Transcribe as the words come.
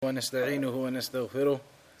ونستعينه ونستغفره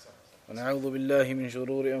ونعوذ بالله من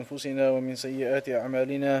شرور أنفسنا ومن سيئات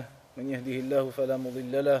أعمالنا من يهده الله فلا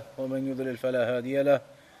مضل له ومن يضلل فلا هادي له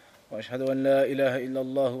وأشهد أن لا إله إلا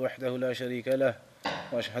الله وحده لا شريك له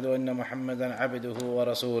وأشهد أن محمدا عبده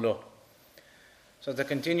ورسوله. So to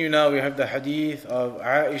continue now, we have the hadith of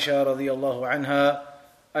Aisha radiyallahu anha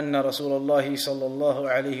أن رسول الله صلى الله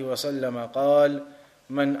عليه وسلم قال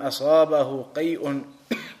من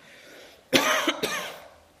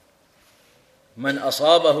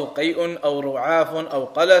أصابه قيء أو رعاف أو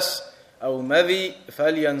قلس أو مذي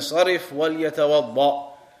فلينصرف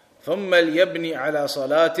وليتوضأ ثم ليبني على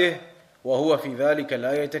صلاته وهو في ذلك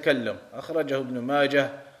لا يتكلم. أخرجه ابن ماجه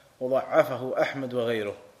وضعفه أحمد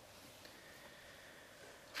وغيره.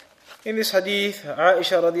 In this hadith,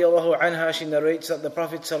 Aisha radiallahu anha, she narrates that the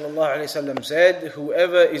Prophet sallallahu alaihi wasallam said,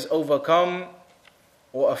 whoever is overcome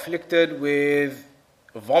or afflicted with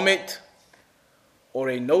vomit or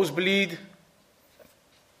a nosebleed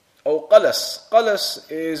or qalas.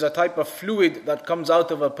 Qalas is a type of fluid that comes out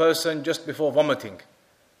of a person just before vomiting.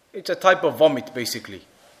 It's a type of vomit basically.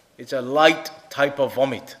 It's a light type of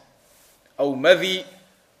vomit. Or madhi.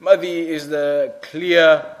 Madhi is the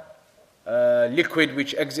clear liquid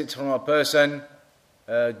which exits from a person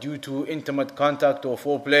due to intimate contact or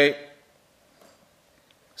foreplay.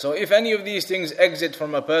 So if any of these things exit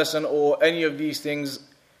from a person or any of these things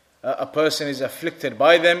a person is afflicted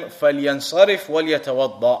by them, فَلْيَنْصَرِفْ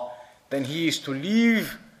وَلْيَتَوَضَّأ, then he is to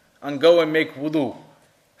leave and go and make wudu.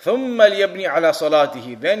 ثُمَّ لْيَبْنِي عَلَى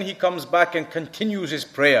صَلَاتِهِ, then he comes back and continues his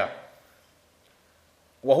prayer.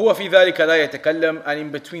 وَهُوَ فِي ذَلِكَ لَا يَتَكَلَّمْ, and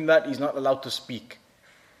in between that he's not allowed to speak.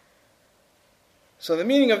 So the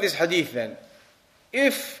meaning of this hadith then,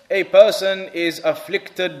 if a person is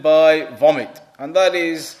afflicted by vomit, and that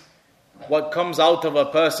is what comes out of a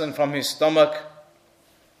person from his stomach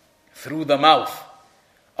through the mouth,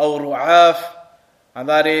 or ru'af, and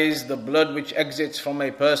that is the blood which exits from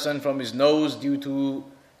a person from his nose due to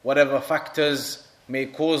whatever factors may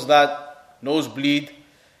cause that nosebleed,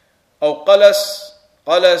 or qalas.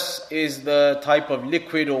 Qalas is the type of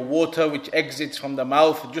liquid or water which exits from the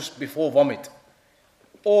mouth just before vomit,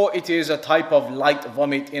 or it is a type of light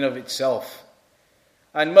vomit in of itself.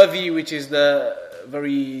 And madhi, which is the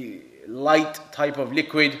very light type of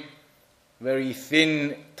liquid, very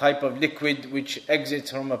thin type of liquid which exits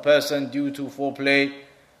from a person due to foreplay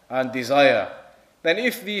and desire. Then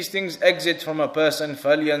if these things exit from a person,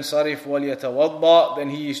 فَلْيَنْصَرِفْ وَلْيَتَوَضَّأ, then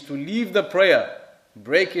he is to leave the prayer,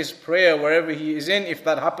 break his prayer wherever he is in. If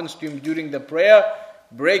that happens to him during the prayer,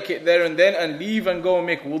 break it there and then and leave and go and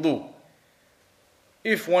make wudu.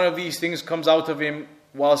 If one of these things comes out of him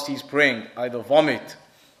whilst he's praying, either vomit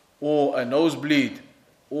or a nosebleed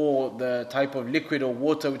or the type of liquid or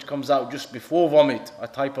water which comes out just before vomit, a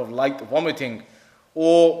type of light vomiting,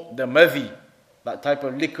 or the madhi, that type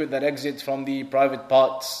of liquid that exits from the private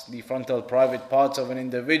parts, the frontal private parts of an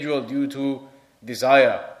individual due to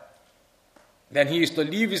desire, then he is to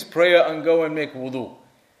leave his prayer and go and make wudu.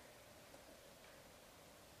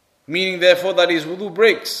 Meaning therefore that his wudu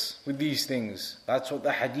breaks with these things. That's what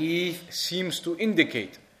the hadith seems to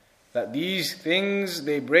indicate. That these things,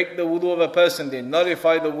 they break the wudu of a person, they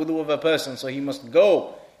nullify the wudu of a person. So he must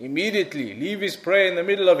go immediately, leave his prayer in the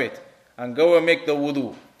middle of it, and go and make the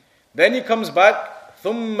wudu. Then he comes back,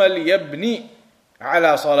 ثُمَّ لِيَبْنِي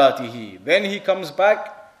عَلَى صَلَاتِهِ. Then he comes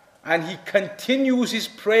back and he continues his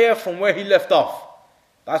prayer from where he left off.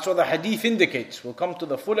 That's what the hadith indicates. We'll come to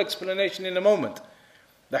the full explanation in a moment.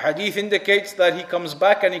 The hadith indicates that he comes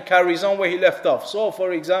back and he carries on where he left off. So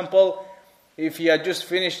for example, if he had just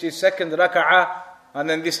finished his second raka'ah and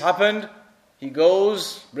then this happened, he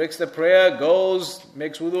goes, breaks the prayer, goes,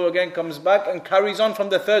 makes wudu again, comes back and carries on from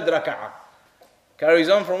the third raka'ah. Carries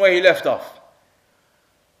on from where he left off.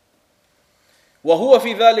 وَهُوَ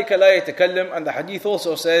فِي ذَلِكَ لَا يَتَكَلَّمْ. And the hadith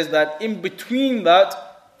also says that in between that,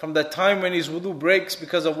 from the time when his wudu breaks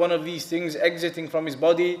because of one of these things exiting from his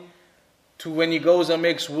body, to when he goes and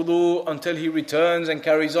makes wudu until he returns and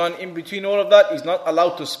carries on, in between all of that, he's not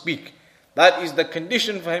allowed to speak. That is the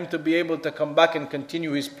condition for him to be able to come back and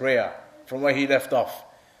continue his prayer from where he left off.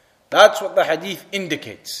 That's what the hadith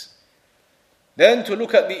indicates. Then to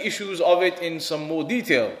look at the issues of it in some more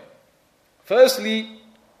detail. Firstly,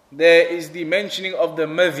 there is the mentioning of the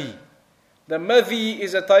madhi. The madhi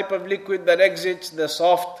is a type of liquid that exits the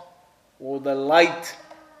soft or the light,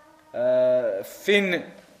 thin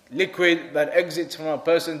liquid that exits from a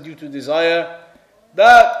person due to desire.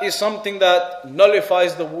 That is something that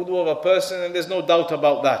nullifies the wudu of a person, and there's no doubt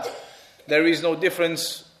about that. There is no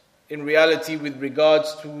difference in reality with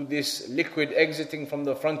regards to this liquid exiting from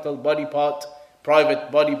the frontal body part, private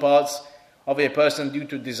body parts of a person due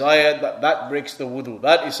to desire, that breaks the wudu.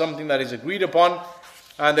 That is something that is agreed upon,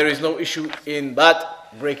 and there is no issue in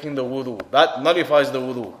that breaking the wudu. That nullifies the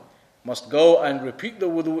wudu. Must go and repeat the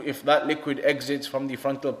wudu if that liquid exits from the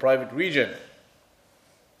frontal private region.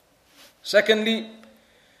 Secondly,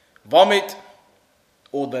 vomit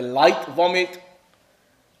or the light vomit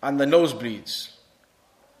and the nosebleeds.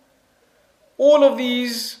 All of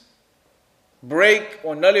these break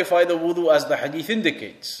or nullify the wudu as the hadith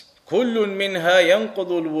indicates. كل منها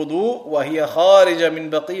ينقض الوضوء وهي خارجة من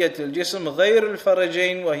بقية الجسم غير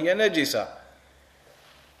الفرجين وهي نجسة.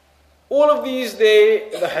 All of these,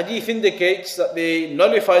 the hadith indicates that they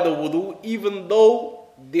nullify the wudu even though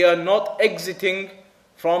they are not exiting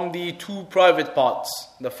from the two private parts,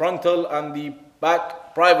 the frontal and the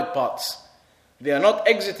back private parts. They are not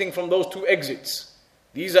exiting from those two exits.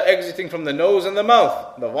 These are exiting from the nose and the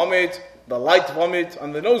mouth, the vomit, the light vomit,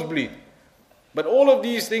 and the nosebleed. But all of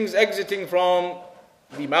these things exiting from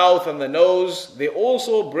the mouth and the nose, they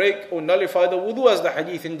also break or nullify the wudu as the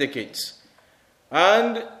hadith indicates.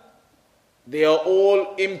 And they are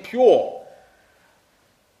all impure.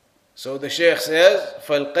 So the Shaykh says,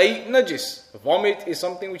 فَالْقَيْء نَجِس. Vomit is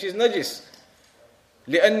something which is najis.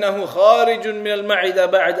 لأنه خارج من المعدة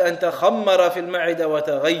بعد أن تخمر في المعدة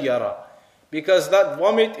وتغير. Because that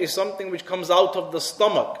vomit is something which comes out of the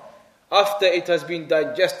stomach after it has been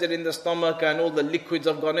digested in the stomach and all the liquids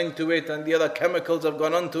have gone into it and the other chemicals have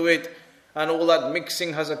gone onto it and all that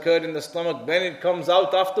mixing has occurred in the stomach. Then it comes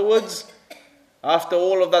out afterwards, after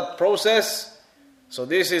all of that process. So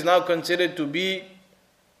this is now considered to be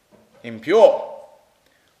impure.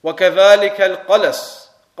 وَكَذَلِكَ الْقَلَسِ.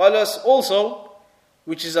 Qalas also,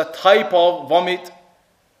 which is a type of vomit.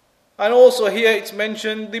 And also here it's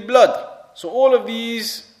mentioned the blood. So all of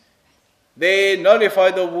these, they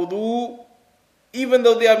nullify the wudu even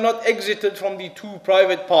though they have not exited from the two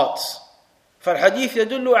private parts. فالحديث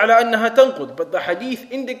يدل على أنها تنقض. But the hadith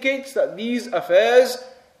indicates that these affairs,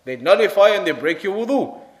 they nullify and they break your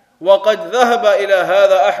wudu. وقد ذهب إلى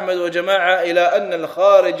هذا أحمد وجماعة إلى أن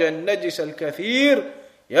الخارج النجس الكثير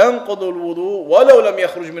ينقض الوضوء ولو لم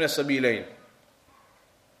يخرج من السبيلين.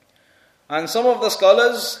 And some of the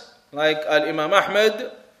scholars, like Al-Imam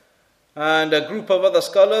Ahmad and a group of other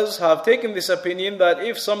scholars, have taken this opinion that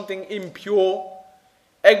if something impure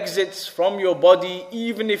exits from your body,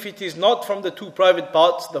 even if it is not from the two private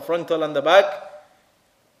parts, the frontal and the back,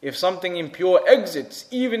 if something impure exits,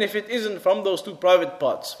 even if it isn't from those two private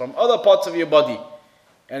parts, from other parts of your body,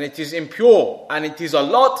 and it is impure and it is a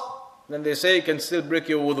lot, then they say it can still break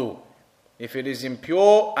your wudu. If it is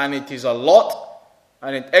impure and it is a lot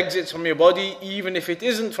and it exits from your body, even if it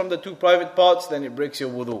isn't from the two private parts, then it breaks your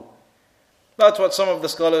wudu. That's what some of the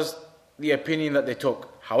scholars, the opinion that they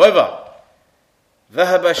took. However,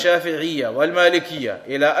 ذهب الشافعية والمالكية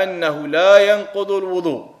إلى أنه لا ينقض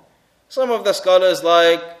الوضوء. Some of the scholars,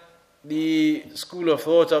 like the school of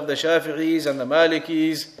thought of the Shafi'is and the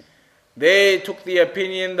Malikis, they took the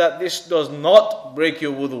opinion that this does not break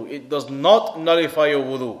your wudu. It does not nullify your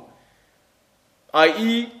wudu.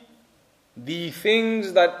 I.e., the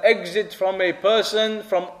things that exit from a person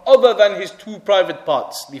from other than his two private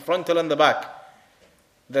parts, the frontal and the back.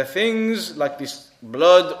 The things like this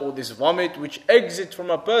blood or this vomit which exit from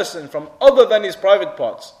a person from other than his private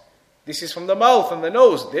parts. This is from the mouth and the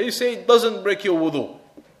nose. They say it doesn't break your wudu.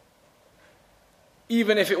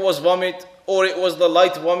 Even if it was vomit, or it was the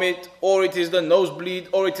light vomit, or it is the nosebleed,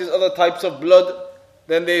 or it is other types of blood,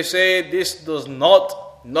 then they say this does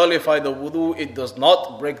not nullify the wudu, it does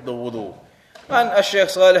not break the wudu. And Shaykh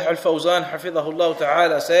Salih Al-Fawzan Hafidhahullah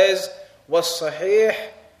Ta'ala says, وَالصَّحِيحِ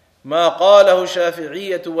مَا قَالَهُ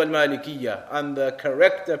الشَّافِعِيَّةُ وَالْمَالِكِيَّةُ. And the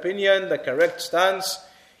correct opinion, the correct stance,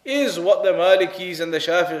 is what the Malikis and the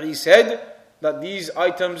Shafi'is said, that these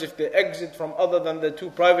items, if they exit from other than the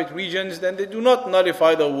two private regions, then they do not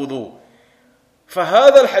nullify the wudu.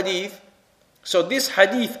 فَهَذَا الْحَدِيث. So this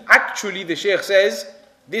hadith, actually the Shaykh says,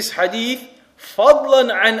 this hadith,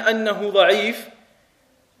 فَضْلًا عَنْ أَنَّهُ ضَعِيفٌ,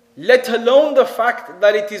 let alone the fact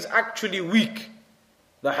that it is actually weak.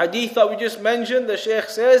 The hadith that we just mentioned, the Shaykh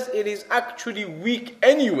says, it is actually weak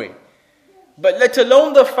anyway. But let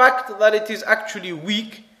alone the fact that it is actually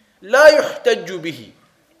weak, لا يحتج به.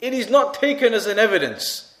 It is not taken as an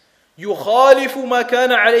evidence. يخالف ما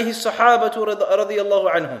كان عليه الصحابة رضي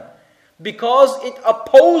الله عنهم. Because it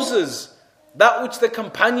opposes that which the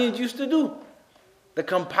companions used to do. The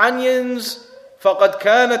companions, فقد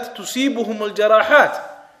كانت تصيبهم الجراحات.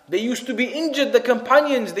 They used to be injured, the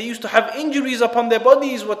companions. They used to have injuries upon their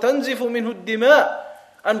bodies. وتنزف منه الدماء.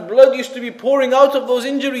 And blood used to be pouring out of those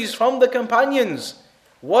injuries from the companions.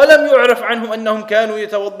 وَلَمْ يُعْرَفْ عَنْهُمْ أَنَّهُمْ كَانُوا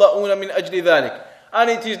يَتَوَضَّؤُونَ مِنْ أَجْلِ ذَلِكَ. And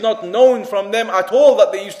it is not known from them at all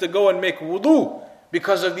that they used to go and make wudu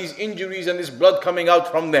because of these injuries and this blood coming out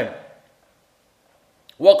from them.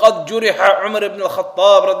 وَقَدْ جُرِحَ عُمَرْ ibn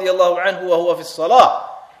al-Khattab رضي الله عنه وهو في الصلاة.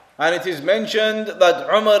 And it is mentioned that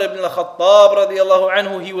Umar ibn al-Khattab رضي الله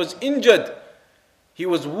عنه, he was injured, he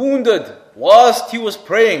was wounded whilst he was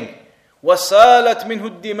praying. وَسَالَتْ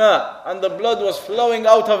مِنْهُ الدِّمَاء, and the blood was flowing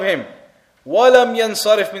out of him. وَلَمْ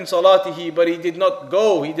يَنْصَرِفْ مِنْ صَلَاتِهِ, but he did not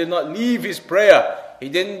go, he did not leave his prayer, he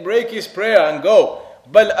didn't break his prayer and go.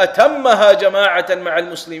 بَلْ أَتَمَّهَا جَمَاعَةً مَعَ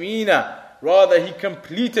الْمُسْلِمِينَ, rather he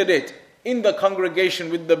completed it in the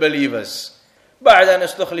congregation with the believers. بعد أن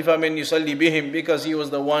استخلف من يصلي بهم, because he was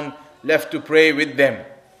the one left to pray with them.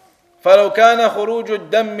 فلو كان خروج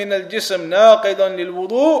الدم من الجسم ناقضا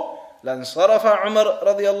للوضوء لانصرف عمر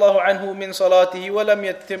رضي الله عنه من صلاته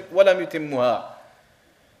ولم يتمها.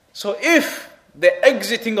 So if the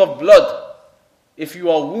exiting of blood, if you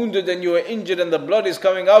are wounded and you are injured and the blood is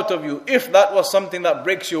coming out of you, if that was something that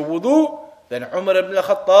breaks your wudu, then Umar ibn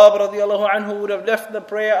al-Khattab radiallahu anhu would have left the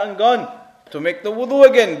prayer and gone to make the wudu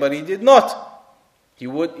again, but he did not. He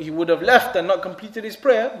would have left and not completed his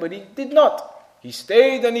prayer, but he did not. He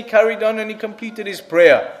stayed and he carried on and he completed his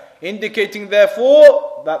prayer, indicating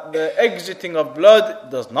therefore that the exiting of blood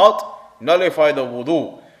does not nullify the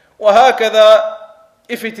wudu. وهكذا,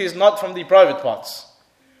 if it is not from the private parts.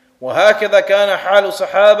 وهكذا كان حال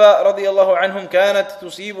الصحابة رضي الله عنهم كانت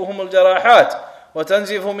تصيبهم الجراحات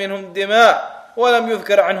وتنزف منهم الدماء ولم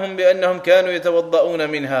يذكر عنهم بأنهم كانوا يتوضؤون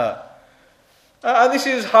منها. This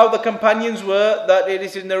is how the companions were, that it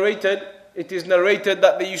is narrated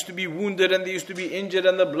that they used to be wounded and they used to be injured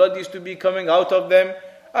and the blood used to be coming out of them,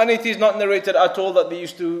 and it is not narrated at all that they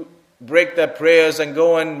used to break their prayers and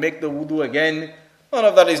go and make the wudu again. None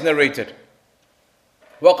of that is narrated.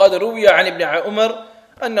 وقد روي عن ابن عمر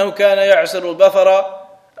أنه كان يعصر البثرة,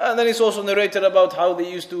 and then it's also narrated about how they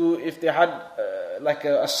used to, if they had like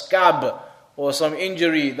a scab or some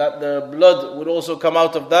injury, that the blood would also come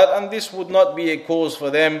out of that, and this would not be a cause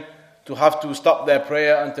for them to have to stop their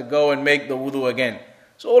prayer and to go and make the wudu again.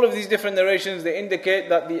 So all of these different narrations, they indicate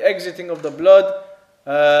that the exiting of the blood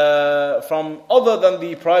from other than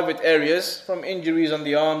the private areas, from injuries on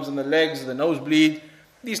the arms and the legs, the nosebleed,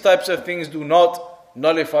 these types of things do not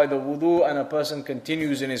nullify the wudu, and a person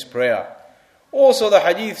continues in his prayer. Also the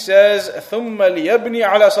hadith says, ثُمَّ لِيَبْنِي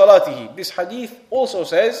عَلَى صَلَاتِهِ. This hadith also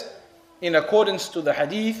says, in accordance to the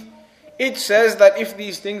hadith, it says that if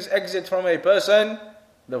these things exit from a person,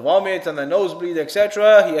 the vomit and the nosebleed,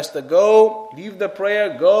 etc., he has to go, leave the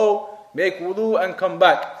prayer, go, make wudu and come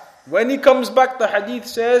back. When he comes back, the hadith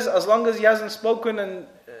says, as long as he hasn't spoken and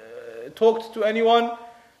talked to anyone,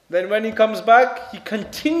 then when he comes back, he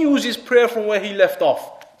continues his prayer from where he left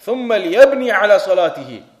off. ثُمَّ لِيَبْنِي عَلَى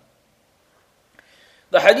صَلَاتِهِ.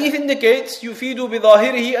 The hadith indicates يفيد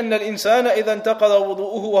بظاهره أن الإنسان إذا انتقض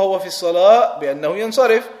وضوءه وهو في الصلاة بأنه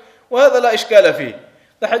ينصرف وهذا لا إشكال فيه.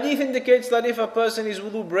 The hadith indicates that if a person, his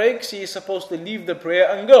wudu breaks, he is supposed to leave the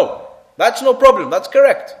prayer and go. That's no problem, that's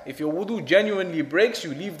correct. If your wudu genuinely breaks,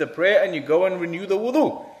 you leave the prayer and you go and renew the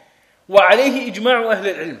wudu. وعليه إجماع أهل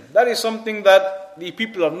العلم. That is something that the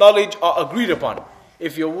people of knowledge are agreed upon.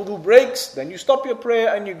 If your wudu breaks, then you stop your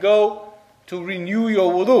prayer and you go to renew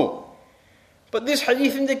your wudu. But this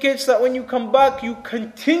hadith indicates that when you come back, you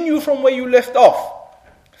continue from where you left off.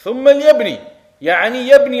 ثم ليبني, يعني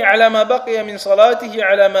يبني على ما بقي من صلاته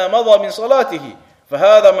على ما مضى من صلاته.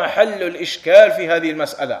 فهذا محل الإشكال في هذه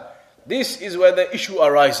المسألة. This is where the issue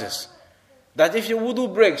arises. That if your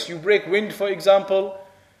wudu breaks, you break wind for example,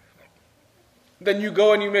 then you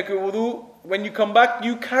go and you make a wudu. When you come back,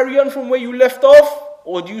 you carry on from where you left off,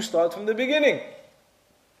 or do you start from the beginning?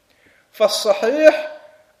 فالصحيح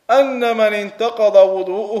أن من انتقض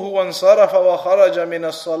وضوءه وانصرف وخرج من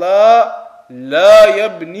الصلاة لا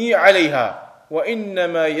يبني عليها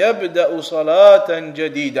وإنما يبدأ صلاة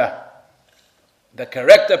جديدة. The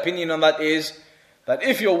correct opinion on that is that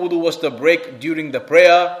if your wudu was to break during the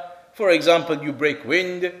prayer, for example, you break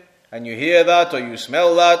wind and you hear that or you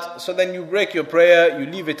smell that, so then you break your prayer, you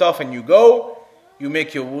leave it off and you go, you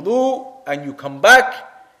make your wudu and you come back.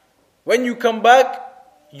 When you come back,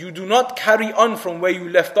 you do not carry on from where you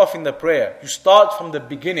left off in the prayer. You start from the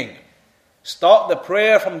beginning. Start the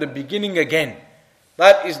prayer from the beginning again.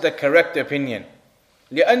 That is the correct opinion.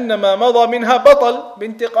 لأن ما مضى منها بطل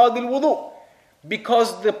بانتقاض الوضوء.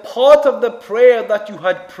 Because the part of the prayer that you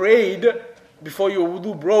had prayed before your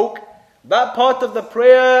wudu broke, that part of the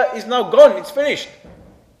prayer is now gone, it's finished.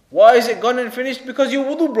 Why is it gone and finished? Because your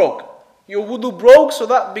wudu broke. Your wudu broke, so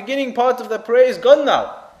that beginning part of the prayer is gone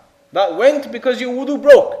now. That went because your wudu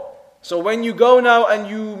broke. So when you go now and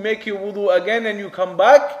you make your wudu again and you come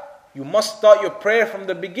back, You must start your prayer from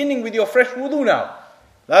the beginning with your fresh wudu now.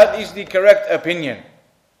 That is the correct opinion.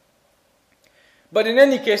 But in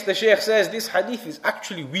any case, the Shaykh says this hadith is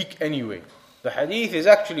actually weak anyway. The hadith is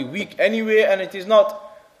actually weak anyway, and it is not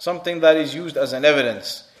something that is used as an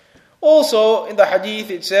evidence. Also, in the hadith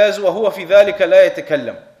it says, وَهُوَ فِي ذَلِكَ لَا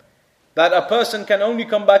يَتَكَلَّمُ, that a person can only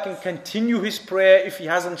come back and continue his prayer if he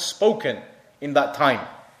hasn't spoken in that time.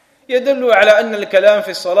 يدل على أن الكلام في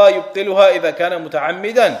الصلاة يبطلها إذا كان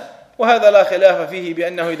متعمدا، وهذا لا خلاف فيه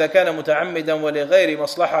بأنه إذا كان متعمدا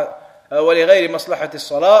ولغير مصلحة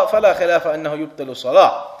الصلاة فلا خلاف أنه يبطل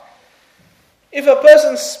الصلاة. If a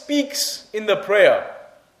person speaks in the prayer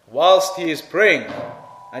whilst he is praying,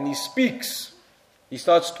 and he speaks, he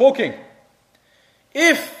starts talking,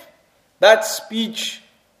 if that speech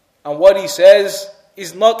and what he says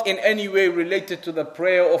is not in any way related to the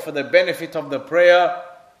prayer or for the benefit of the prayer,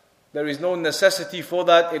 there is no necessity for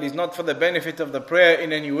that, it is not for the benefit of the prayer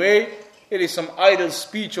in any way, it is some idle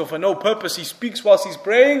speech or for no purpose, he speaks whilst he's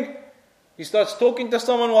praying, he starts talking to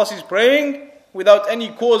someone whilst he's praying, without any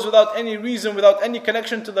cause, without any reason, without any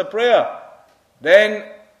connection to the prayer, then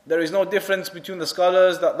there is no difference between the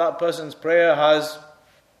scholars that that person's prayer has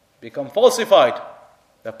become falsified.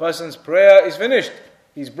 The person's prayer is finished.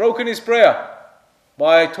 He's broken his prayer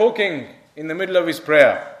by talking in the middle of his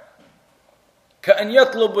prayer. كأن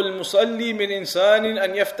يطلب المصلي من إنسان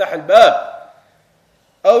أن يفتح الباب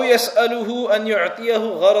أو يسأله أن يعطيه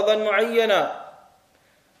غرضا معينا.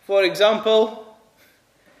 For example,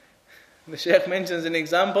 the Shaykh mentions an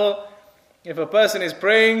example. If a person is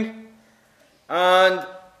praying and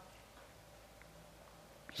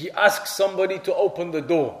he asks somebody to open the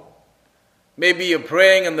door. Maybe you're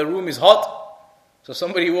praying and the room is hot. So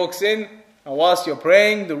somebody walks in, and whilst you're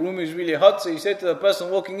praying, the room is really hot. So you say to the person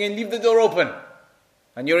walking in, leave the door open.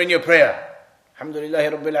 And you're in your prayer.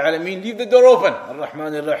 Alhamdulillahi Rabbil Alameen, leave the door open.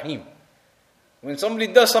 Ar-Rahman Ar-Rahim. When somebody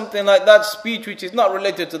does something like that, speech which is not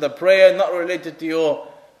related to the prayer, not related to your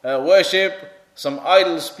worship, some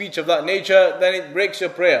idle speech of that nature, then it breaks your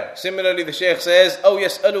prayer. Similarly, the Shaykh says, أَوْ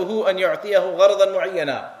يَسْأَلُهُ أَنْ يُعْطِيَهُ غَرَضًا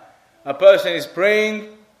مُعَيَّنًا. A person is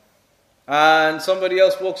praying, and somebody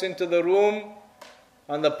else walks into the room,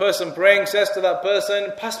 and the person praying says to that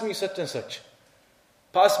person, pass me such and such.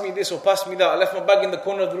 Pass me this or pass me that. I left my bag in the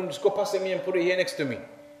corner of the room, just go pass it me and put it here next to me.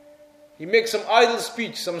 He makes some idle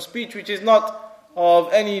speech, some speech which is not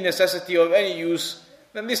of any necessity or of any use.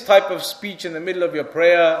 Then this type of speech in the middle of your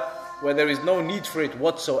prayer, where there is no need for it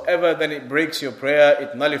whatsoever, then it breaks your prayer,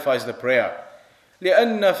 it nullifies the prayer.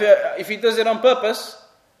 If he does it on purpose,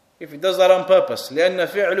 if he does that on purpose, لأن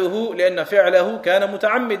فعله كان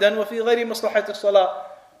متعمدا وفي غير مصلحة الصلاة.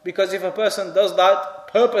 Because if a person does that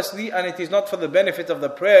purposely and it is not for the benefit of the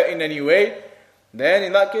prayer in any way, then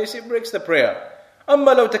in that case it breaks the prayer.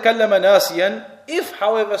 أما لو تكلم ناسيا, if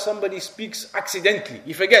however somebody speaks accidentally,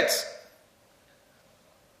 he forgets,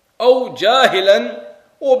 أو جاهلا,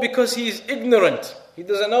 or because he is ignorant, he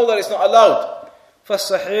doesn't know that it's not allowed,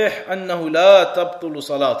 فالصحيح أنه لا تبطل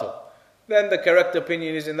صلاته. Then the correct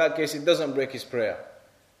opinion is in that case it doesn't break his prayer.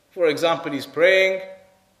 For example, he's praying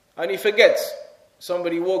and he forgets.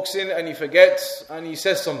 Somebody walks in and he forgets and he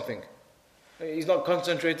says something. He's not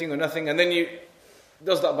concentrating or nothing, and then he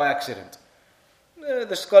does that by accident.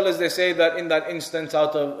 The scholars, they say that in that instance,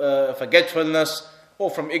 out of forgetfulness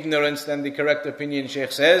or from ignorance, then the correct opinion,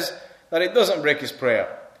 Shaykh says, that it doesn't break his prayer.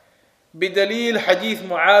 بدليل حديث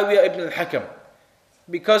معاوية ibn al-Hakam.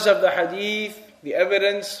 Because of the hadith, the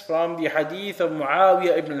evidence from the hadith of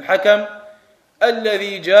Muawiyah ibn al-Hakam,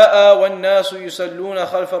 الذي جاء والناس يصلون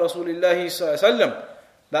خلف رسول الله صلى الله عليه وسلم,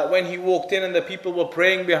 that when he walked in and the people were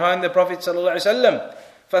praying behind the Prophet صلى الله عليه وسلم,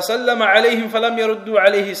 فسلم عليهم فلم يردوا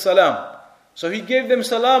عليه السلام. So he gave them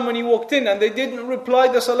salam when he walked in, and they didn't reply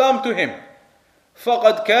the salam to him.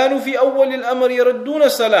 فقد كانوا في أول الأمر يردون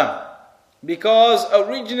السلام. Because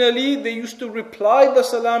originally they used to reply the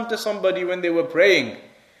salam to somebody when they were praying.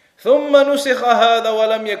 ثم نسخ هذا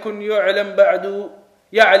ولم يكن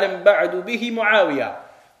يعلم بعد به معاوية.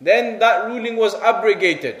 Then that ruling was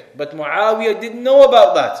abrogated, but Muawiyah didn't know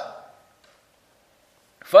about that.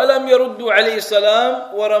 فلم يردوا عليه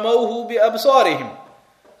السلام ورموه بأبصارهم.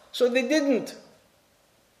 So they didn't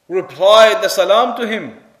reply the salam to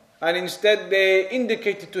him, and instead they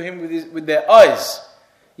indicated to him with their eyes.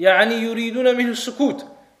 يعني يريدون منه السكوت,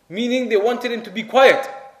 meaning they wanted him to be quiet.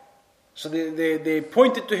 So they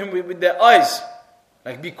pointed to him with their eyes,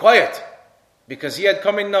 like be quiet. Because he had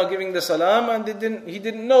come in now giving the salam, and he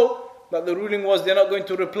didn't know that the ruling was they're not going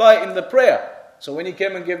to reply in the prayer. So when he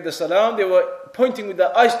came and gave the salam, they were pointing with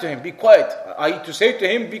their eyes to him, be quiet. I to say to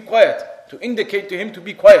him, be quiet. To indicate to him to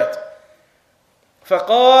be quiet.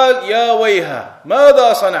 فقال يا ويها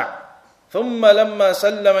ماذا صنع. ثم لما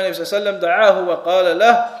سلم النبي صلى الله عليه وسلم دعاه وقال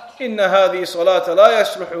له إن هذه صلاة لا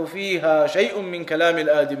يصلح فيها شيء من كلام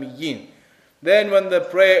الآدميين. Then when the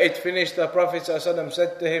prayer it finished, the Prophet ﷺ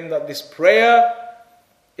said to him that this prayer,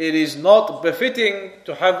 it is not befitting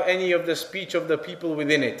to have any of the speech of the people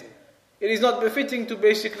within it. It is not befitting to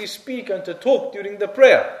basically speak and to talk during the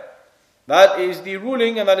prayer. That is the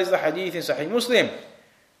ruling and that is the hadith in Sahih Muslim.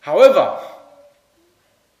 However,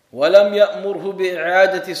 وَلَمْ يَأْمُرْهُ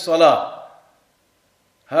بِإِعَادَةِ الصَّلَاةِ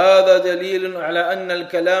هذا دليل على أن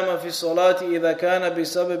الكلام في الصلاة إذا كان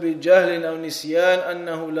بسبب جهل أو نسيان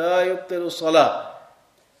أنه لا يبطل الصلاة.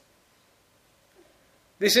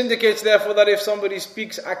 This indicates therefore that if somebody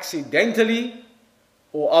speaks accidentally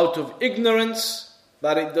or out of ignorance,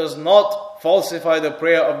 that it does not falsify the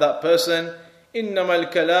prayer of that person. إنما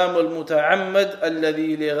الكلام المتعمد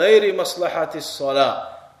الذي لغير مصلحة الصلاة.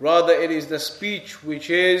 Rather it is the speech which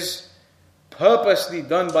is purposely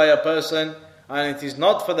done by a person and it is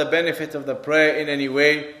not for the benefit of the prayer in any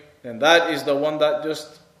way, then that is the one that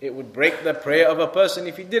it would break the prayer of a person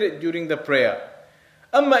if he did it during the prayer.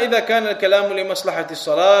 أما إذا كان الكلام لمصلحة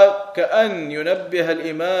الصلاة كأن ينبه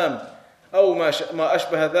الإمام أو ما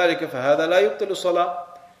أشبه ذلك فهذا لا يبطل الصلاة.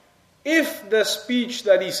 If the speech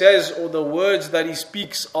that he says or the words that he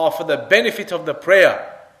speaks are for the benefit of the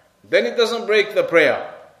prayer, then it doesn't break the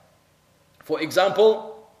prayer. For example,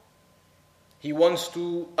 he wants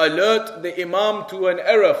to alert the Imam to an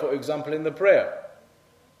error, for example, in the prayer.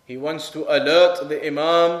 He wants to alert the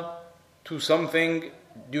Imam to something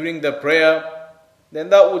during the prayer, then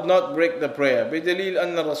that would not break the prayer. بدليل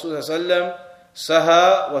أن الرسول صلى الله عليه وسلم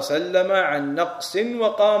سهى وسلم عن نقص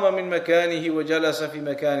وقام من مكانه وجلس في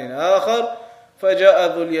مكان آخر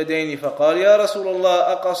فجاء ذو اليدين فقال يا رسول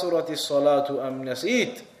الله أقصرت الصلاة أم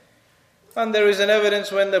نسيت. And there is an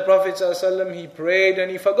evidence when the Prophet صلى الله عليه وسلم he prayed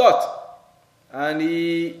and he forgot. And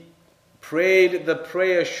he prayed the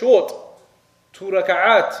prayer short, 2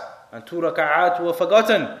 raka'at, and 2 raka'at were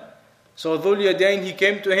forgotten. So Dhul Yadayn, he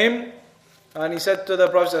came to him and he said to the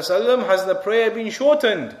Prophet ﷺ, has the prayer been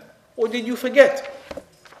shortened or did you forget?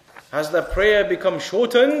 Has the prayer become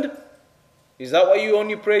shortened? Is that why you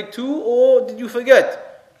only prayed 2 or did you forget?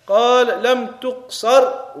 قال لم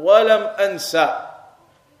تقصر ولم أنسى.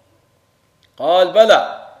 قال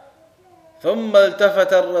بلى. ثم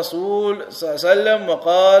التفت الرسول صلى الله عليه وسلم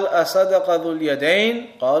وقال أصدق ذو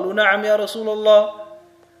اليدين قالوا نعم يا رسول الله.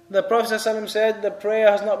 The Prophet صلى الله عليه وسلم said the prayer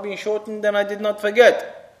has not been shortened and I did not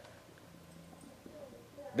forget.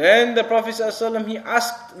 Then the Prophet صلى الله عليه وسلم he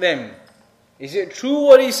asked them, is it true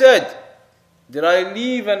what he said? Did I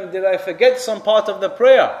leave and did I forget some part of the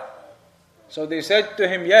prayer? So they said to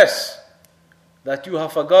him, yes, that you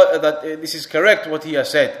have forgot, that this is correct what he has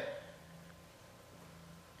said.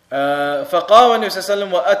 فقام النبي صلى الله عليه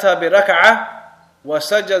وسلم وأتى بركعة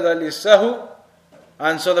وسجد للسهو.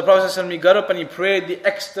 And so the Prophet ﷺ, he got up and he prayed the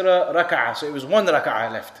extra raka'ah. So it was 1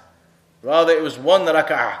 raka'ah left. Rather it was 1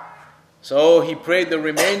 raka'ah. So he prayed the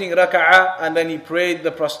remaining raka'ah and then he prayed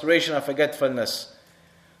the prostration of forgetfulness.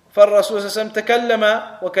 فالرسول صلى الله عليه وسلم تكلم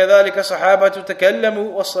وكذلك صحابة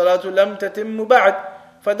تكلموا والصلاة لم تتم بعد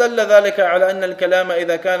فدل ذلك على أن الكلام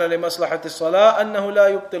إذا كان لمصلحة الصلاة أنه لا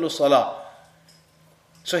يبطل الصلاة.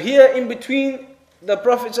 So here in between, the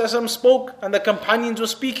Prophet ﷺ spoke and the companions were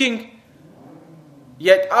speaking.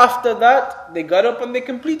 Yet after that, they got up and they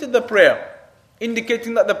completed the prayer,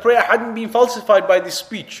 indicating that the prayer hadn't been falsified by this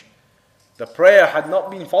speech. The prayer had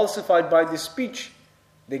not been falsified by this speech.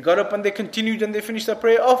 They got up and they continued and they finished the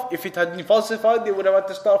prayer off. If it had been falsified, they would have had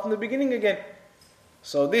to start from the beginning again.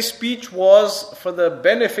 So this speech was for the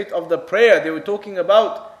benefit of the prayer. They were talking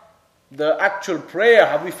about the actual prayer.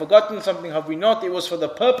 Have we forgotten something? Have we not? It was for the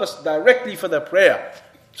purpose, directly for the prayer.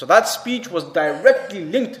 So that speech was directly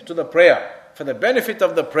linked to the prayer, for the benefit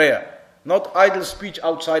of the prayer, not idle speech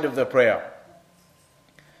outside of the prayer.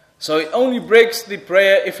 So it only breaks the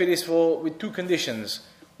prayer if it is with 2 conditions.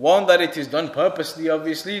 One, that it is done purposely,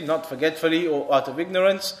 obviously, not forgetfully or out of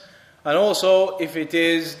ignorance. And also, if it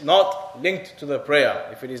is not linked to the prayer.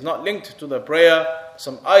 If it is not linked to the prayer,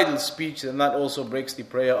 some idle speech, then that also breaks the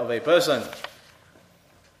prayer of a person.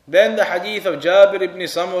 Then the hadith of Jabir ibn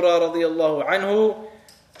Samura radiyallahu anhu,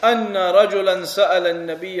 أن رجلا سأل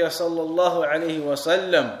النبي صلى الله عليه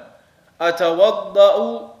وسلم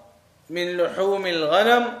أتوضأ من لحوم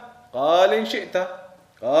الغنم قال إن شئت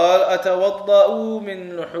قال أتوضأ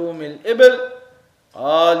من لحوم الإبل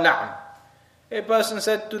قال نعم. A person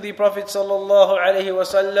said to the Prophet sallallahu alaihi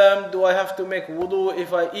wasallam, do I have to make wudu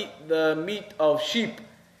if I eat the meat of sheep?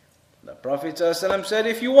 The Prophet sallallahu alaihi wasallam said,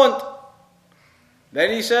 if you want.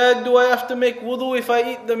 Then he said, do I have to make wudu if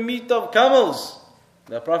I eat the meat of camels?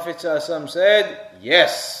 The Prophet sallallahu alaihi wasallam said,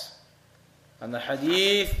 yes. And the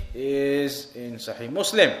hadith is in Sahih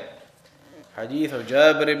Muslim. Hadith of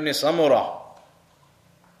Jabir ibn Samurah.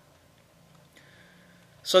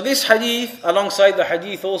 So this hadith, alongside the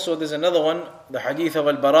hadith also, there's another one, the hadith of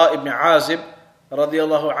Al-Bara ibn Azib,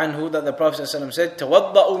 radiyallahu anhu, that the Prophet ﷺ said,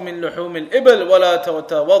 تَوَضَّأُوا مِن لُحُومِ الْإِبِلِ وَلَا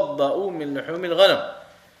تَوَضَّأُوا مِن لُحُومِ الْغَنَمِ.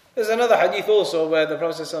 There's another hadith also where the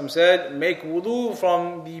Prophet ﷺ said, make wudu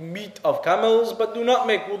from the meat of camels, but do not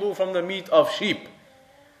make wudu from the meat of sheep.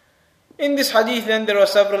 In this hadith then there are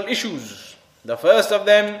several issues. The first of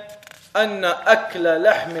them, أَنَّ أَكْلَ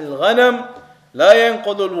لَحْمِ الْغَنَمِ لَا يَنْقُضُ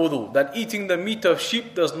الْوُضُوء, that eating the meat of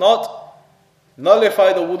sheep does not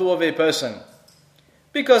nullify the wudu of a person.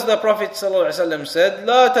 Because the Prophet ﷺ said,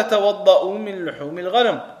 لَا تَتَوَضَّأُوا مِن لُحُومِ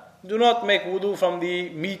الْغَنَمِ, do not make wudu from the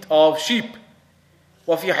meat of sheep.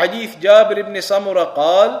 وفي حديث جابر ibn Samurah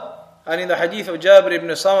قال, and in the hadith of Jabir ibn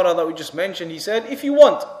Samurah that we just mentioned, he said, if you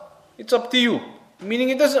want, it's up to you. Meaning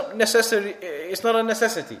it's not a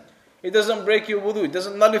necessity. It doesn't break your wudu, it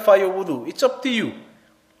doesn't nullify your wudu. It's up to you.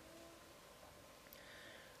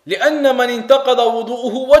 لأن من انتقض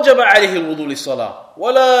وضوءه وجب عليه الوضوء للصلاة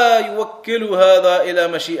ولا يوكل هذا إلى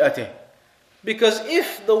مشيئته. Because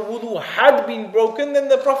if the wudu had been broken, then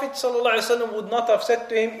the Prophet ﷺ would not have said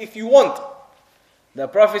to him, if you want. The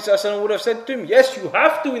Prophet ﷺ would have said to him, yes, you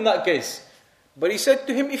have to in that case. But he said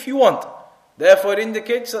to him, if you want. Therefore it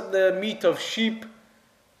indicates that the meat of sheep,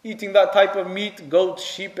 eating that type of meat, goat,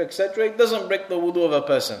 sheep, etc., it doesn't break the wudu of a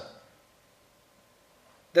person.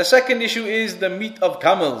 The second issue is the meat of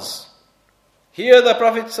camels. Here the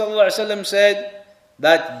Prophet ﷺ said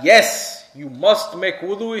that yes, you must make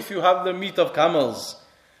wudu if you have the meat of camels.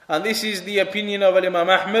 And this is the opinion of Imam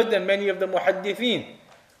Ahmad and many of the muhaddithin.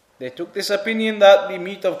 They took this opinion that the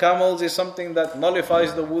meat of camels is something that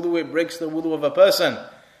nullifies the wudu, it breaks the wudu of a person.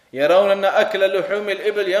 يرون أن أكل لحوم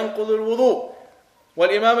الإبل ينقض الوضوء.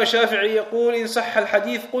 والإمام الشافعي يقول إن صح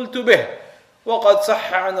الحديث قلت به وقد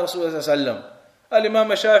صح عن رسول الله صلى الله عليه وسلم. Al-Imam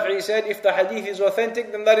Shafi'i said, if the hadith is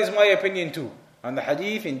authentic, then that is my opinion too. And the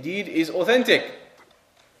hadith indeed is authentic.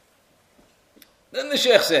 Then the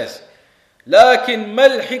Shaykh says, لكن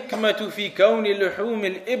ما الحكمة في كون لحوم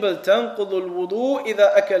الإبل تنقض الوضوء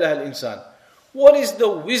إذا أكلها الإنسان. What is the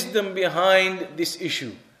wisdom behind this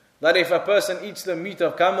issue? That if a person eats the meat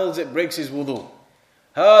of camels, it breaks his wudu.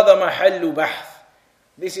 هذا محل بحث.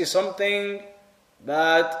 This is something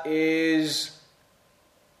that is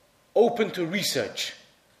open to research.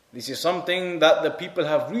 This is something that the people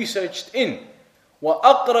have researched in.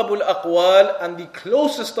 وَأَقْرَبُ الْأَقْوَالِ, and the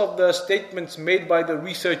closest of the statements made by the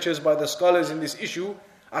researchers, by the scholars in this issue,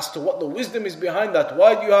 as to what the wisdom is behind that.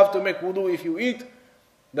 Why do you have to make wudu if you eat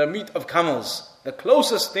the meat of camels? The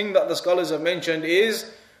closest thing that the scholars have mentioned is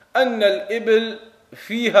أَنَّ الْإِبِلْ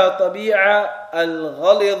فِيهَا طَبِيعَ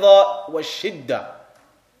الْغَلِظَ وَالشِّدَّةِ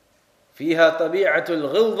فِيهَا طَبِيعَةُ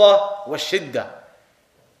الْغِلْظَةِ وَالشِّدَّةِ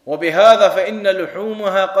وبهذا فإن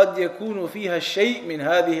لحومها قد يكون فيها الشيء من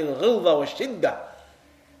هذه الغلظة والشدة.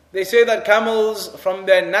 They say that camels, from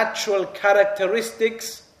their natural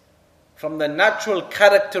characteristics,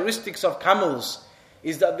 of camels,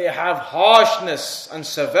 is that they have harshness and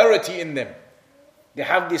severity in them. They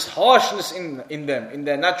have this harshness in them, in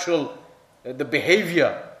their natural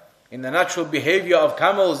behavior. In the natural behavior of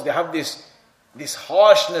camels, they have this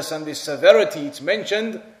harshness and this severity. It's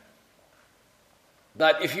mentioned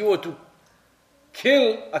that if you were to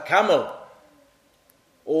kill a camel,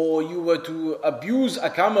 or you were to abuse a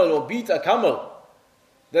camel or beat a camel,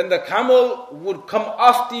 then the camel would come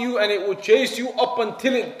after you and it would chase you up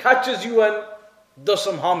until it catches you and does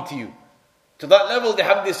some harm to you. To that level they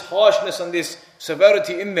have this harshness and this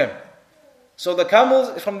severity in them. So the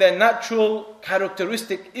camels, from their natural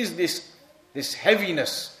characteristic, is this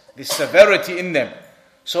heaviness, this severity in them.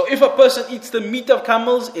 So if a person eats the meat of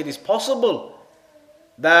camels, it is possible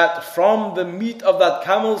that from the meat of that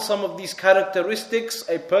camel, some of these characteristics,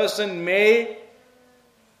 a person may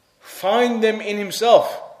find them in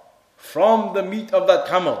himself from the meat of that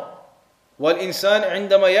camel. وَالْإِنسَانِ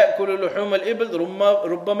عِنْدَمَا يَأْكُلُ لُحُومَ الْإِبِلِ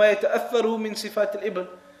رُبَّمَا يَتَأَثَّرُ مِنْ صِفَاتِ الْإِبِلِ.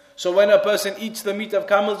 So when a person eats the meat of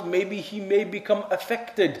camels, maybe he may become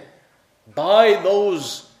affected by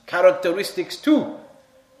those characteristics too.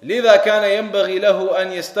 لِذَا كَانَ يَنْبَغِي لَهُ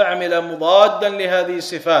أَنْ يَسْتَعْمِلَ مُضَادًّا لِهَذِهِ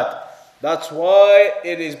الصِّفَاتِ. That's why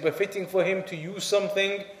it is befitting for him to use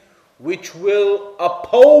something which will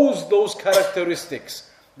oppose those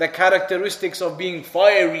characteristics. The characteristics of being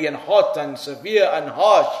fiery and hot and severe and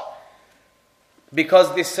harsh.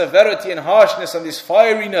 Because this severity and harshness and this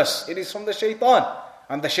fieriness, it is from the shaitan.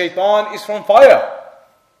 And the shaitan is from fire.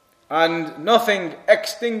 And nothing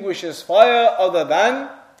extinguishes fire other than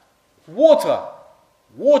water.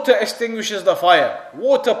 Water extinguishes the fire.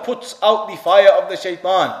 Water puts out the fire of the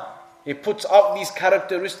shaitan. It puts out these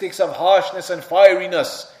characteristics of harshness and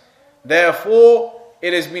fieriness. Therefore,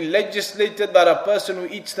 it has been legislated that a person who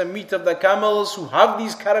eats the meat of the camels, who have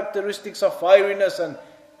these characteristics of fieriness and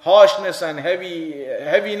harshness and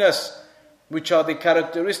heaviness, which are the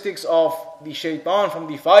characteristics of the shaitan from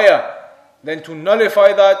the fire, then to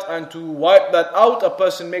nullify that and to wipe that out, a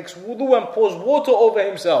person makes wudu and pours water over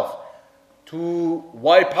himself to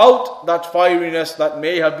wipe out that fieriness that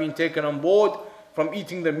may have been taken on board from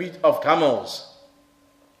eating the meat of camels.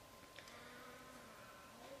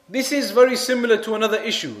 This is very similar to another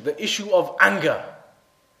issue, the issue of anger.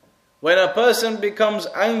 When a person becomes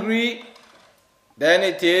angry, then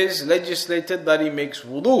it is legislated that he makes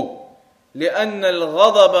wudu. لأن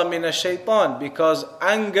الغضب من الشيطان, because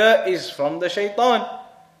anger is from the shaitan,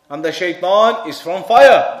 and the shaitan is from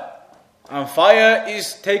fire, and fire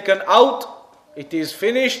is taken out, it is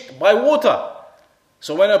finished by water.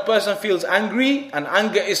 So when a person feels angry, and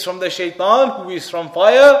anger is from the shaitan who is from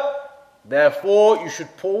fire, therefore you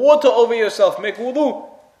should pour water over yourself, make wudu,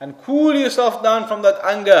 and cool yourself down from that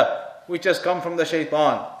anger which has come from the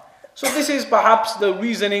shaitan. So this is perhaps the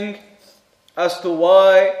reasoning as to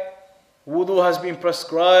why wudu has been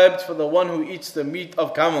prescribed for the one who eats the meat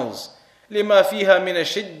of camels. لما فيها من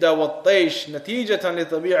الشدة والطيش نتيجة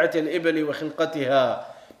لطبيعة الإبل وخلقتها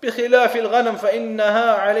بخلاف الغنم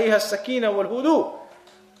فإنها عليها السكينة والهدوء.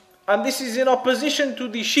 And this is in opposition to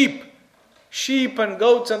the sheep. Sheep and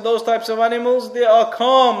goats and those types of animals, they are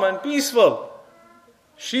calm and peaceful.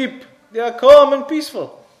 Sheep, they are calm and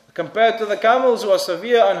peaceful compared to the camels who are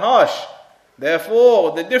severe and harsh.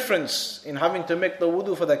 Therefore, the difference in having to make the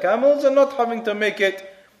wudu for the camels and not having to make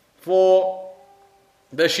it for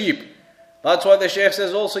the sheep. That's why the Shaykh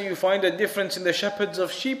says also you find a difference in the shepherds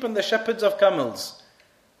of sheep and the shepherds of camels.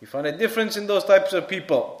 You find a difference in those types of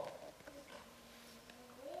people.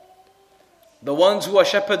 The ones who are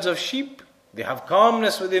shepherds of sheep, they have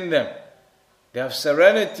calmness within them. They have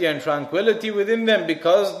serenity and tranquility within them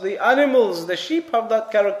because the animals, the sheep, have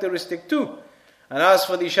that characteristic too. And as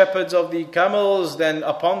for the shepherds of the camels, then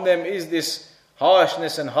upon them is this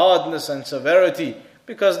harshness and hardness and severity,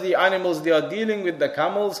 because the animals they are dealing with, the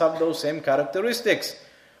camels, have those same characteristics.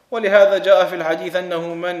 وَلِهَذَا جَاءَ فِي الْحَدِيثِ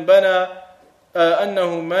أَنَّهُ مَنْ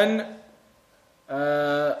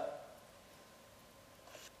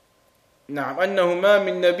مَا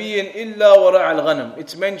مِن نَبِيٍّ إِلَّا وَرَعَ الْغَنَمِ.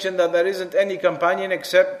 It's mentioned that there isn't any companion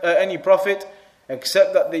except any prophet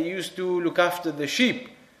except that they used to look after the sheep.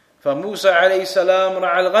 فَمُوسَى عَلَيْهِ السَّلَامُ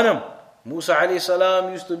رَعَى الْغَنَمِ. Musa alayhi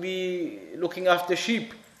salam used to be looking after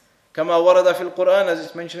sheep. كما ورد في القرآن, as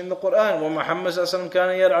it's mentioned in the Quran. وَمُحَمَّدٌ صَلَّى اللَّهُ عَلَيْهِ وَسَلَّمَ كَانَ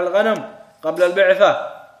يَرْعَى الْغَنَمِ قَبْلَ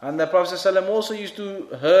الْبِعْثَةِ. And the Prophet ﷺ also used to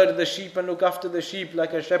herd the sheep and look after the sheep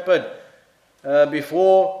like a shepherd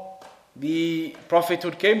before the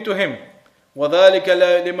prophethood came to him. وَذَلِكَ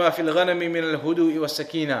لِمَا فِي الْغَنَمِ مِنَ الْهُدُوءِ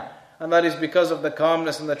وَالسَّكِينَةِ. And that is because of the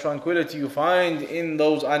calmness and the tranquility you find in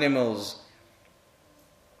those animals.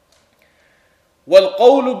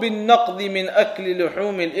 وَالْقَوْلُ بِالنَّقْضِ مِنْ أَكْلِ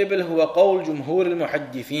لُحُومِ الْإِبِلِ هُوَ قَوْلُ جُمْهُورِ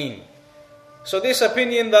الْمُحَدِّثِينَ. So this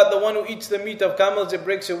opinion that the one who eats the meat of camels, it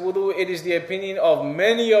breaks a wudu, it is the opinion of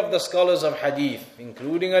many of the scholars of hadith,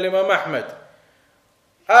 including Al-Imam Ahmad.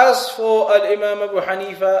 As for Al-Imam Abu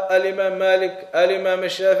Hanifa, Al-Imam Malik, Al-Imam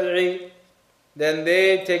Shafi'i, then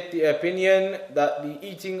they take the opinion that the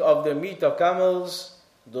eating of the meat of camels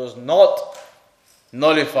does not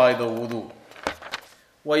nullify the wudu.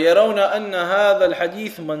 وَيَرَوْنَ أَنَّ هَذَا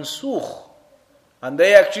الْحَدِيث مَنْسُوخ. And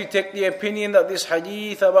they actually take the opinion that this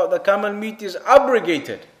hadith about the camel meat is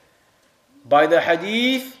abrogated by the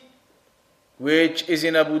hadith which is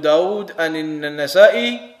in Abu Dawud and in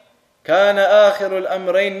Nasa'i. كان آخر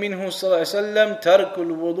الأمرين منه صلى الله عليه وسلم ترك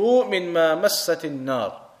الوضوء من ما مست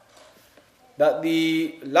النار. That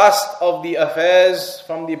the last of the affairs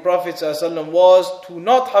from the Prophet صلى الله عليه وسلم was to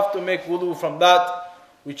not have to make wudu from that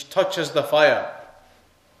which touches the fire.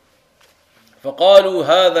 فقالوا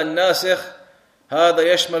هذا الناسخ هذا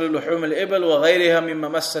يشمل لحوم الإبل وغيرها مما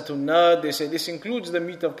مست النار. They say this includes the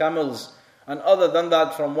meat of camels and other than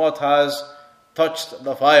that from what has touched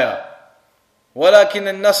the fire. ولكن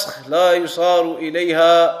النسخ لا يصار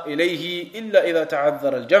إليه إلا إذا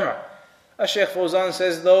تعذر الجمع. As Shaykh Fawzan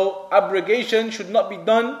says, though, abrogation should not be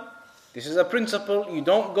done. This is a principle. You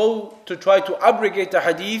don't go to try to abrogate a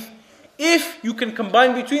hadith if you can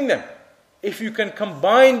combine between them. If you can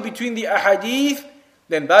combine between the ahadith,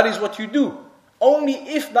 then that is what you do. Only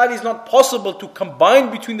if that is not possible to combine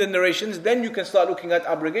between the narrations, then you can start looking at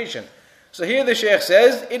abrogation. So here the Shaykh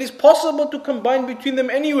says, it is possible to combine between them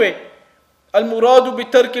anyway. المراد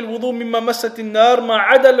بترك الوضوء مما مست النار ما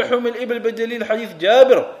عدا لحوم الإبل بدليل حديث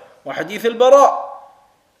جابر وحديث البراء.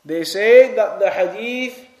 They say that the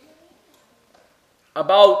hadith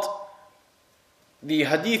about the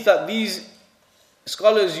hadith that these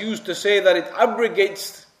scholars used to say that it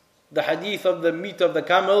abrogates the hadith of the meat of the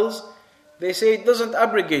camels, they say it doesn't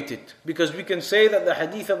abrogate it, because we can say that the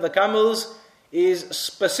hadith of the camels is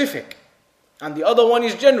specific and the other one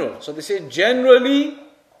is general. So they say generally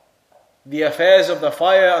the affairs of the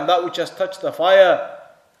fire and that which has touched the fire,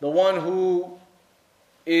 the one who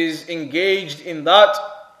is engaged in that,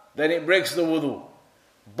 then it breaks the wudu.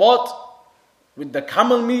 But with the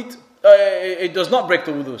camel meat, it does not break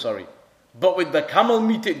the wudu, sorry. But with the camel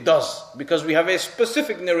meat it does, because we have a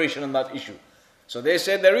specific narration on that issue. So they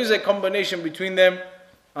say there is a combination between them,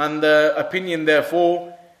 and the opinion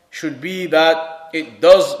therefore should be that it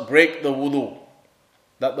does break the wudu,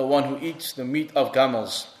 that the one who eats the meat of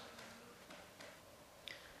camels.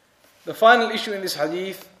 The final issue in this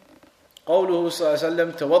hadith, قوله صلى الله عليه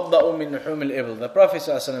وسلم توضأوا من لحوم الإبل. The Prophet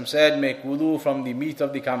صلى الله عليه وسلم said, make wudu from the meat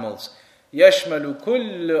of the camels. يشمل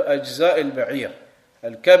كل أجزاء البعير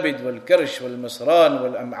الكبد والكرش والمصران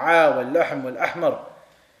والأمعاء واللحم والأحمر.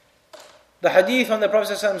 The hadith on the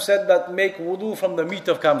Prophet صلى الله عليه وسلم said that make wudu from the meat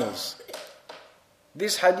of camels.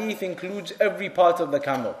 This hadith includes every part of the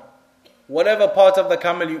camel. Whatever part of the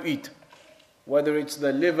camel you eat, whether it's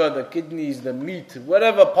the liver, the kidneys, the meat,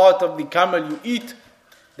 whatever part of the camel you eat,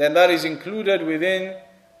 then that is included within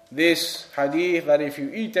this hadith, that if you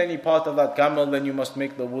eat any part of that camel, then you must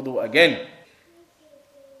make the wudu again.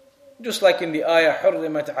 Just like in the ayah,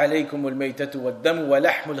 حُرِّمَتْ عَلَيْكُمُ الْمَيْتَةُ وَالدَّمُ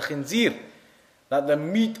وَلَحْمُ الْخِنْزِيرِ, that the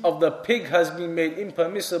meat of the pig has been made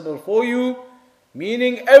impermissible for you,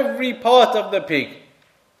 meaning every part of the pig.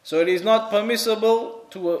 So it is not permissible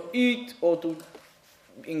to eat or to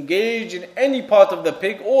engage in any part of the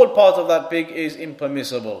pig. All part of that pig is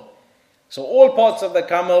impermissible. So all parts of the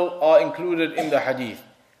camel are included in the hadith.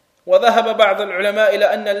 وذهب بعض العلماء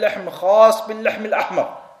إلى أن اللحم خاص باللحم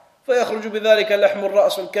الأحمر فيخرج بذلك لحم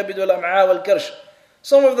الرأس والكبد والأمعاء والكرش.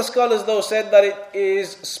 Some of the scholars though said that it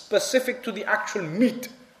is specific to the actual meat,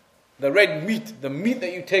 the red meat, the meat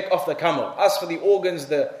that you take off the camel. As for the organs,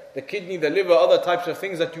 the kidney, the liver, other types of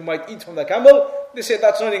things that you might eat from the camel, they say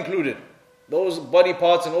that's not included. Those body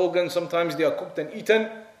parts and organs, sometimes they are cooked and eaten.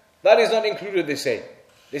 That is not included, they say.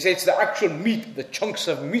 They say it's the actual meat, the chunks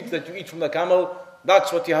of meat that you eat from the camel,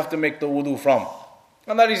 that's what you have to make the wudu from.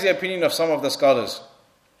 And that is the opinion of some of the scholars.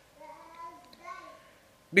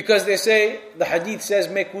 Because they say, the hadith says,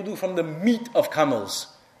 make wudu from the meat of camels.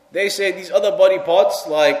 They say these other body parts,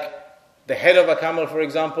 like the head of a camel, for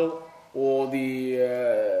example, or the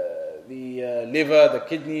liver, the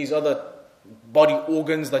kidneys, other body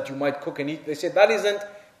organs that you might cook and eat, they say that isn't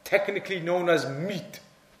technically known as meat.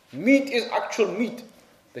 Meat is actual meat,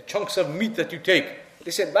 the chunks of meat that you take.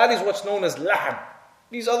 They say that is what's known as lahm.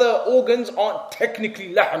 These other organs aren't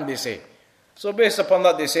technically lahm, they say. So based upon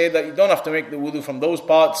that, they say that you don't have to make the wudu from those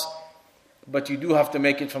parts, but you do have to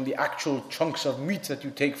make it from the actual chunks of meat that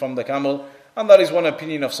you take from the camel. And that is one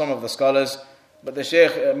opinion of some of the scholars. But the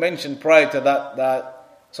Shaykh mentioned prior to that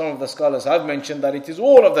some of the scholars have mentioned that it is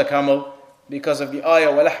all of the camel, because of the ayah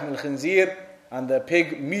وَلَحْمِ الْخِنْزِيرِ, and the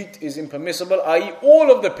pig meat is impermissible, i.e.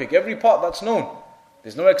 all of the pig, every part that's known.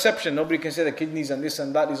 There's no exception. Nobody can say the kidneys and this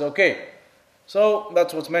and that is okay. So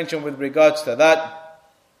that's what's mentioned with regards to that.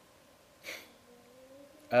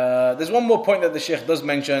 There's one more point that the Shaykh does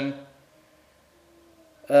mention.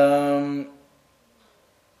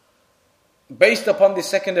 Based upon the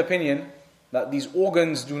second opinion, that these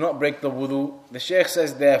organs do not break the wudu, the Shaykh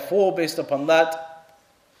says, therefore, based upon that,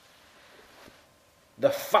 the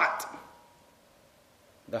fat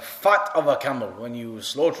of a camel, when you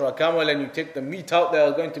slaughter a camel and you take the meat out, there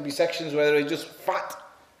are going to be sections where there is just fat.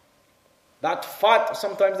 That fat,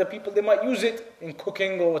 sometimes the people, they might use it in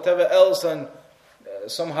cooking or whatever else, and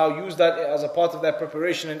somehow use that as a part of their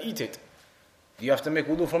preparation and eat it. Do you have to make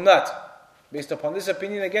wudu from that? Based upon this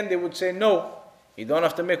opinion, again, they would say no, you don't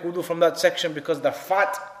have to make wudu from that section, because the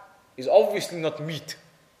fat is obviously not meat.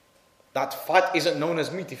 That fat isn't known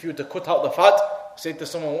as meat. If you were to cut out the fat, say to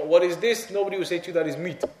someone, what is this? Nobody will say to you that is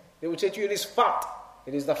meat. They would say to you, it is fat.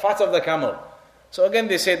 It is the fat of the camel. So again,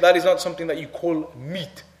 they say that is not something that you call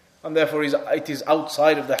meat, and therefore it is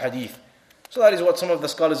outside of the hadith. So that is what some of the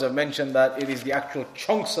scholars have mentioned, that it is the actual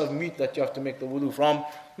chunks of meat that you have to make the wudu from,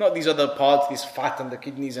 not these other parts, this fat and the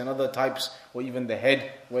kidneys and other types, or even the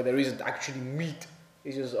head, where there isn't actually meat.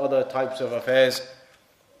 It's just other types of affairs.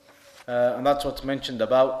 And that's what's mentioned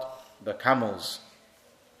about the camels.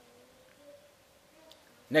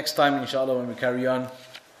 Next time, inshallah, when we carry on,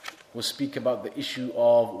 We'll speak about the issue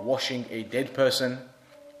of washing a dead person,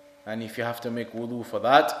 and if you have to make wudu for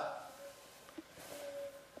that.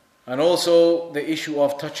 And also the issue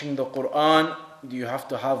of touching the Quran. Do you have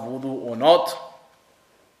to have wudu or not?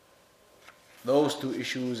 Those two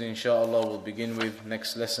issues, inshallah, we'll begin with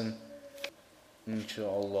next lesson,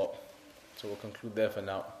 inshallah. So we'll conclude there for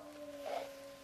now.